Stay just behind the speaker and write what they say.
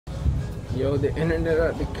Yo, the internet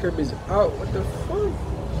at the crib is out. What the fuck?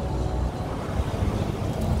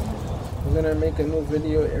 I'm gonna make a new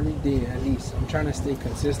video every day at least. I'm trying to stay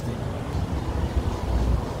consistent.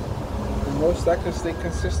 The most I can stay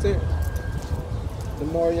consistent, the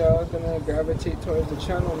more y'all gonna gravitate towards the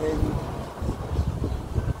channel maybe.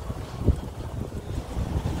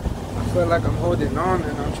 I feel like I'm holding on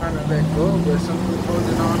and I'm trying to let go, but something's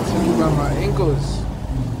holding on to me by my ankles.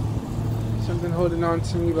 Something holding on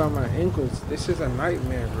to me by my ankles. This is a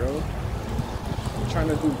nightmare, bro. I'm trying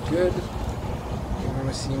to do good. You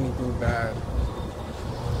wanna see me do bad.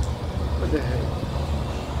 What the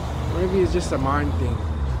heck? Maybe it's just a mind thing.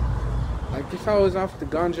 Like if I was off the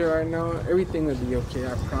ganja right now, everything would be okay,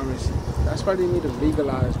 I promise you. That's why they need to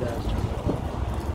legalize that.